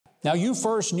Now, you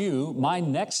first knew my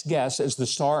next guest as the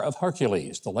star of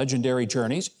Hercules, the legendary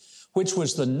Journeys, which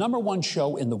was the #1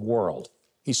 show in the world.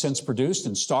 He's since produced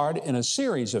and starred in a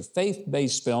series of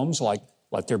faith-based films like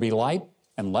Let There Be Light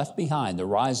and Left Behind, The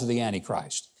Rise of the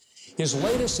Antichrist. His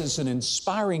latest is an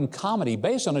inspiring comedy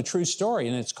based on a true story,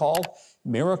 and it's called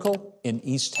Miracle in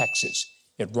East Texas.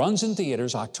 It runs in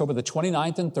theaters October the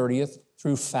 29th and 30th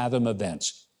through Fathom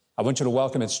Events. I want you to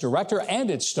welcome its director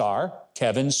and its star,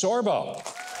 Kevin Sorbo.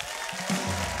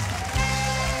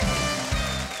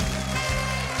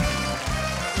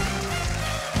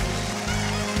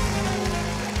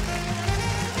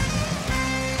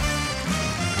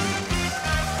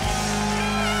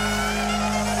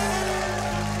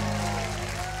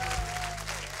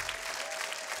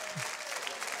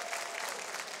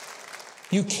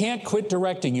 You can't quit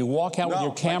directing. You walk out with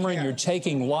your camera and you're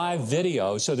taking live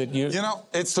video so that you... You know,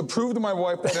 it's to prove to my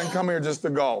wife that I didn't come here just to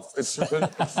golf. It's...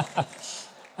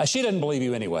 She doesn't believe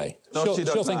you anyway. No, she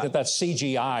does She'll think that that's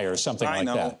CGI or something like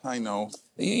that. I know.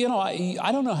 You know,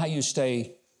 I don't know how you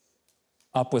stay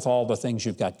up with all the things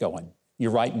you've got going.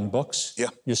 You're writing books. Yeah.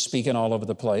 You're speaking all over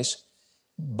the place.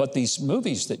 But these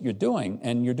movies that you're doing,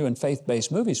 and you're doing faith-based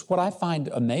movies, what I find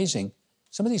amazing,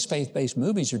 some of these faith-based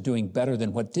movies are doing better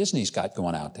than what Disney's got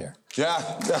going out there. Yeah.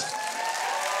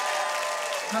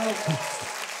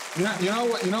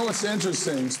 You know what's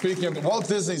interesting? Speaking of, Walt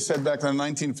Disney said back in the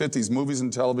 1950s, movies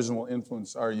and television will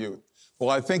influence our youth. Well,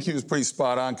 I think he was pretty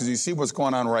spot on, because you see what's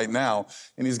going on right now,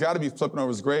 and he's got to be flipping over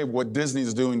his grave what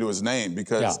Disney's doing to his name,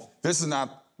 because this is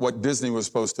not what Disney was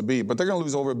supposed to be. But they're going to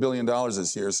lose over $1 billion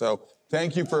this year, so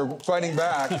thank you for fighting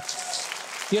back.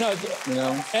 You know,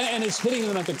 and it's hitting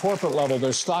them at the corporate level.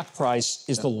 Their stock price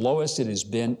is the lowest it has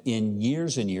been in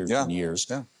years and years and years.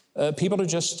 Yeah. People are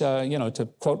just, to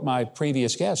quote my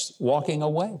previous guest, walking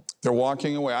away. They're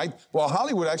walking away. Well,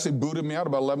 Hollywood actually booted me out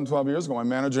about 11, 12 years ago. My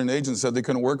manager and agent said they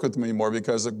couldn't work with me anymore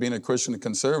because of being a Christian and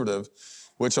conservative,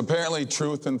 which apparently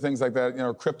truth and things like that,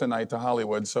 kryptonite to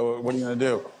Hollywood. So what are you going to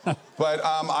do? But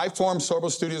I formed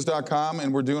SorboStudios.com,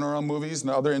 and we're doing our own movies,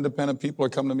 and other independent people are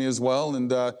coming to me as well.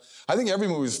 And I think every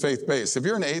movie is faith-based. If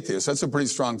you're an atheist, that's a pretty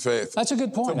strong faith. That's a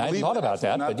good point. I hadn't thought about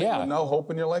that, but yeah. No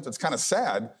hope in your life. It's kind of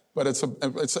sad, but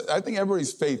I think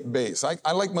everybody's faith-based.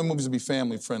 I like my movies to be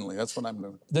family-friendly. That's what I'm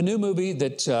doing. The new movie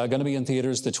that's going to be in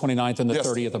theaters the 29th and the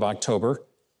 30th of October,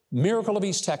 Miracle of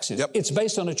East Texas. Yep. It's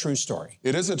based on a true story.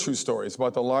 It is a true story. It's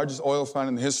about the largest oil find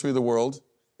in the history of the world,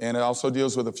 and it also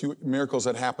deals with a few miracles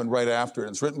that happened right after it.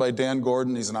 It's written by Dan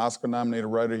Gordon. He's an Oscar-nominated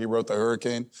writer. He wrote The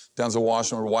Hurricane, Denzel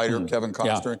Washington, Whiter, Kevin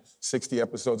Costner, 60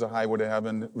 episodes of Highway to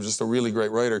Heaven. It was just a really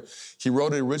great writer. He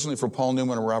wrote it originally for Paul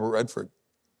Newman and Robert Redford.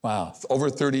 Wow.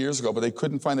 Over 30 years ago, but they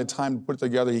couldn't find the time to put it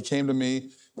together. He came to me.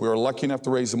 We were lucky enough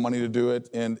to raise the money to do it,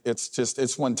 and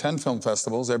it's won 10 film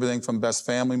festivals, everything from best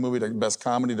family movie to best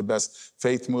comedy to best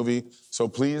faith movie. So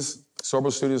please,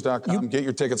 SorboStudios.com, get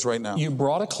your tickets right now. You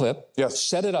brought a clip. Yes.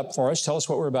 Set it up for us. Tell us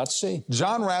what we're about to see.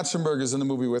 John Ratzenberg is in the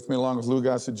movie with me, along with Lou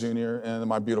Gossett Jr., and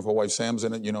my beautiful wife Sam's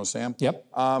in it. You know Sam. Yep.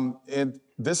 And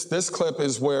this clip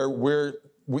is where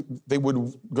they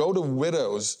would go to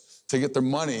widows to get their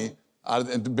money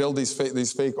and to build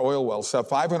these fake oil wells, sell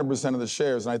 500% of the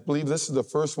shares. And I believe this is the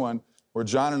first one where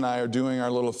John and I are doing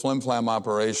our little flim-flam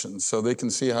operations, so they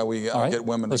can see how we get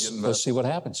women to get invested. Let's see what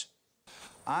happens.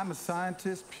 I'm a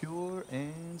scientist, pure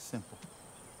and simple.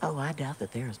 Oh, I doubt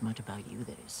that there is much about you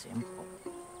that is simple.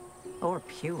 Or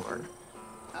pure.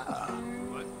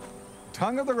 What?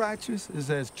 Tongue of the righteous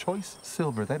is as choice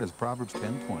silver. That is Proverbs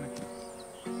 10:20.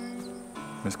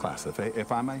 Miss Class,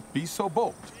 if I may be so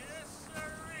bold,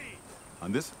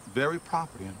 on this very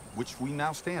property on which we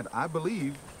now stand, I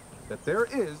believe that there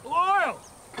is oil!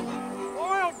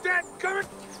 Oil, dadgummit!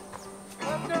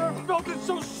 I've never felt it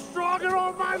so strong in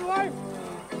all my life!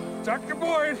 Dr.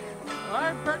 Boyd,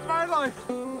 I bet my life,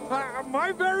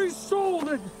 my very soul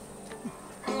that...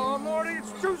 Oh, Lordy,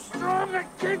 it's too strong, I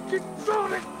can't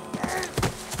control it!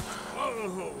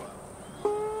 Oh.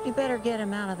 You better get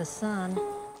him out of the sun.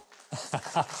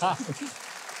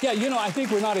 Yeah, I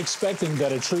think we're not expecting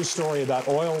that a true story about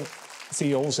oil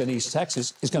fields in East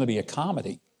Texas is going to be a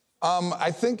comedy.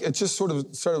 I think it just sort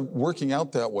of started working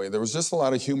out that way. There was just a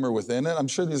lot of humor within it. I'm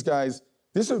sure these guys,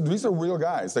 these are real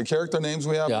guys. The character names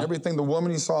we have, everything. The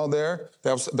woman you saw there,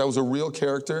 that was a real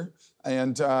character,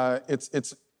 and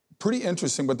it's pretty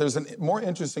interesting. But there's a more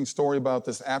interesting story about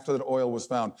this after that oil was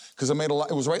found, because it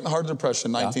was right in the heart of the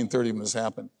Depression, 1930, when this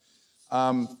happened.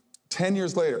 10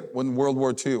 years later, when World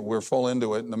War II, we're full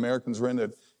into it, and Americans were into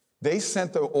it, they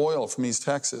sent the oil from East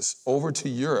Texas over to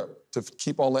Europe to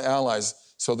keep all the Allies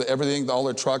so that all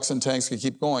their trucks and tanks could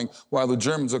keep going, while the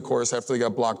Germans, of course, after they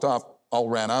got blocked off, all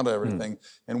ran out of everything.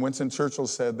 And Winston Churchill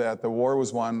said that the war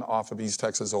was won off of East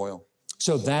Texas oil.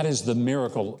 So that is the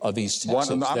miracle of East Texas.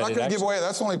 I'm not going to give away,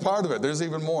 that's only part of it. There's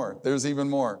even more. There's even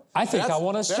more. I think I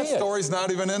want to see it. That story's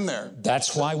not even in there.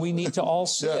 That's why we need to all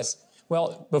see it.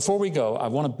 Well, before we go, I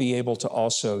want to be able to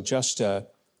also just,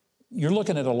 you're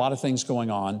looking at a lot of things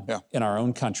going on in our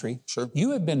own country. Sure.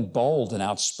 You have been bold and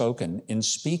outspoken in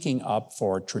speaking up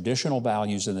for traditional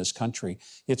values in this country.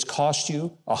 It's cost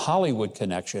you a Hollywood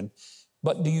connection,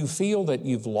 but do you feel that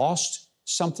you've lost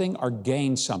something or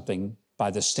gained something by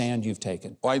the stand you've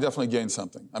taken? Well, I definitely gained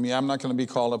something. I mean, I'm not going to be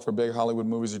called up for big Hollywood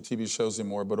movies or TV shows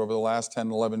anymore, but over the last 10,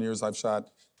 11 years, I've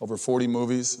shot over 40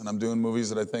 movies, and I'm doing movies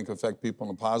that I think affect people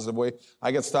in a positive way.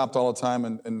 I get stopped all the time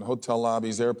in hotel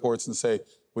lobbies, airports, and say,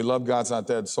 we love God's Not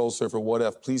Dead, Soul Surfer, What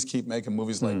If. Please keep making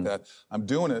movies like that. I'm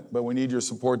doing it, but we need your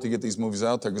support to get these movies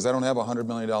out there because I don't have a $100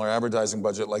 million advertising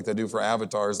budget like they do for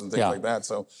avatars and things like that.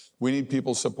 So we need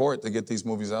people's support to get these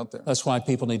movies out there. That's why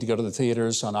people need to go to the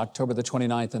theaters on October the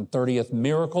 29th and 30th.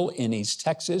 Miracle in East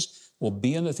Texas will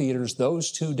be in the theaters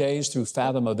those 2 days through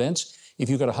Fathom Events. If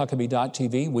you go to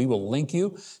Huckabee.tv, we will link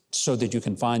you so that you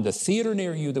can find the theater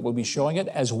near you that will be showing it,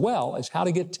 as well as how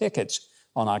to get tickets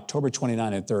on October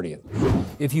 29th and 30th.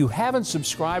 If you haven't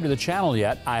subscribed to the channel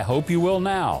yet, I hope you will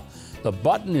now. The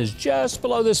button is just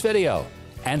below this video,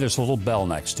 and there's a little bell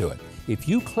next to it. If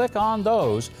you click on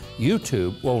those,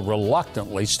 YouTube will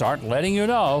reluctantly start letting you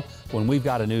know when we've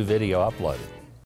got a new video uploaded.